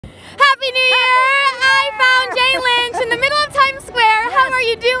Happy New Year! I found Jay Lynch in the middle of Times Square. Yes. How are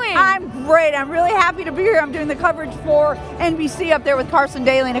you doing? I'm great. I'm really happy to be here. I'm doing the coverage for NBC up there with Carson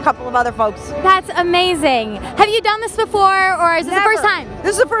Daly and a couple of other folks. That's amazing. Have you done this before, or is this the first time?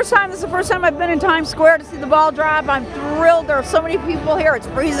 This is the first time. This is the first time I've been in Times Square to see the ball drop. I'm thrilled. There are so many people here. It's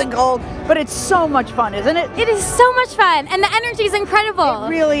freezing cold, but it's so much fun, isn't it? It is so much fun, and the energy is incredible. It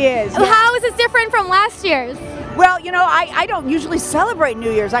really is. Yeah. How is this different from last year's? Well, you know, I don't usually celebrate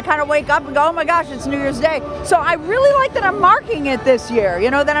New Year's. I kind of wake up and go, oh my gosh, it's New Year's Day. So I really like that I'm marking it this year,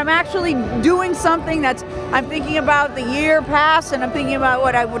 you know, that I'm actually doing something I'm thinking about the year past, and I'm thinking about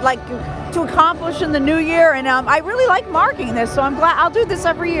what I would like to accomplish in the new year, and I really like marking this, so I'm glad I'll do this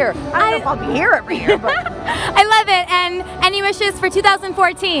every year. I don't know if I'll be here every year, but I love it. And any wishes for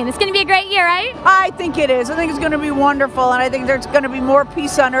 2014? It's going to be a great year, right? I think it is. I think it's going to be wonderful, and I think there's going to be more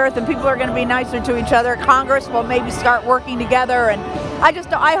peace on earth, and people are going to be nicer to each other. Congress will maybe start working together, and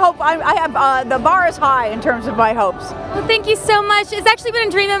I hope I have the bar is high in terms of my hopes. Well, thank you so much. It's actually been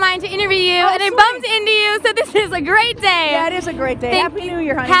a dream of mine to interview you, and I bumped into you, so this is a great day. Yeah, it is a great day. Happy New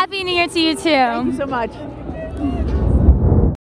Year, honey. Happy New Year to you too. Thank you so much.